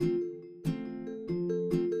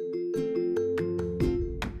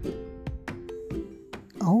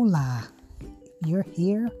you're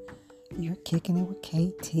here, you're kicking it with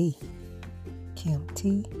KT.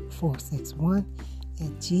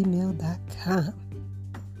 KimT461@gmail.com.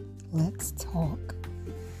 Let's talk.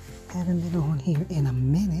 Haven't been on here in a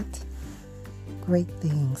minute. Great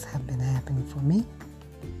things have been happening for me.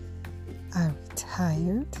 I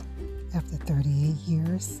retired after 38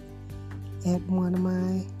 years at one of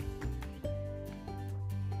my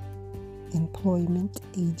employment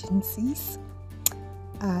agencies.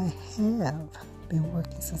 I have been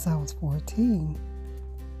working since I was 14.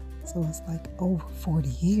 So it's like over 40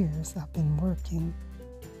 years I've been working.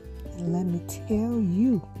 And let me tell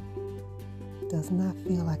you, it does not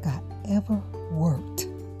feel like I ever worked.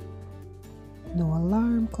 No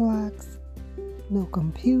alarm clocks, no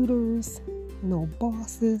computers, no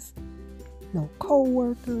bosses, no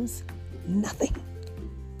co-workers, nothing.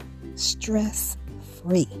 Stress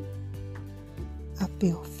free. I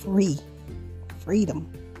feel free. Freedom,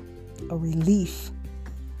 a relief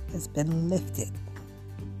has been lifted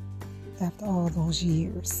after all those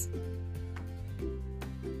years.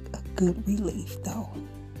 A good relief though.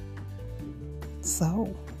 So,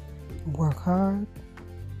 work hard,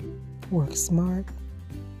 work smart,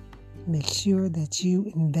 make sure that you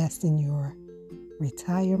invest in your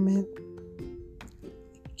retirement.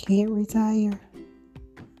 If you can't retire,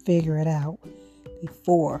 figure it out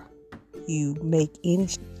before you make any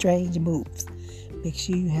strange moves. Make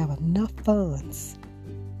sure you have enough funds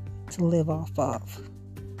to live off of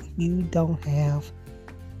if you don't have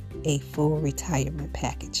a full retirement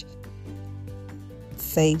package.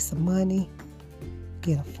 Save some money,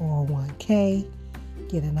 get a 401k,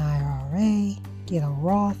 get an IRA, get a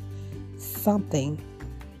Roth, something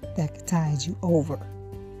that could tide you over.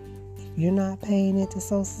 If you're not paying into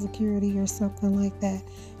Social Security or something like that,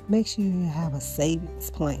 make sure you have a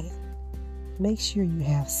savings plan. Make sure you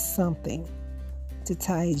have something to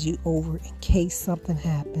tide you over in case something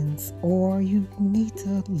happens or you need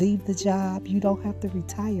to leave the job. You don't have to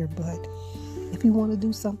retire, but if you want to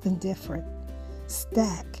do something different,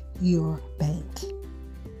 stack your bank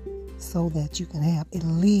so that you can have at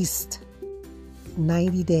least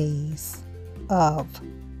 90 days of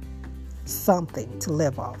something to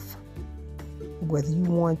live off. Whether you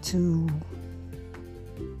want to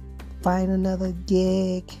find another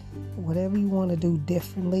gig, whatever you want to do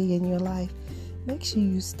differently in your life, make sure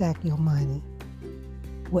you stack your money.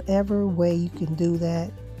 Whatever way you can do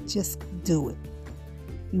that, just do it.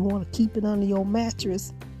 You want to keep it under your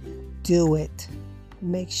mattress, do it.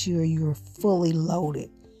 Make sure you're fully loaded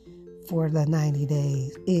for the 90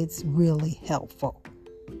 days. It's really helpful.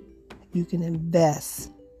 You can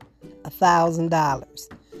invest $1,000,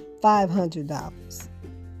 $500,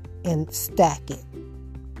 and stack it.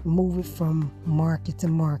 Move it from market to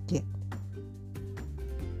market.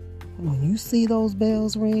 When you see those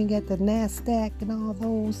bells ring at the NASDAQ and all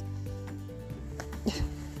those,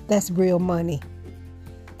 that's real money.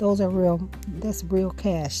 That's real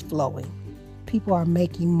cash flowing. People are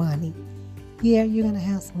making money. Yeah, you're going to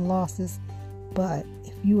have some losses, but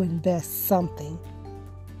if you invest something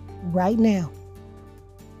right now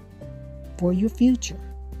for your future,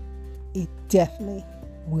 it definitely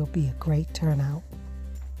will be a great turnout.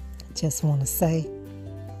 Just want to say,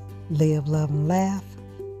 live, love, and laugh.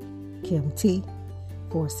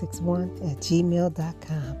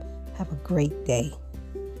 KimT461@gmail.com. Have a great day.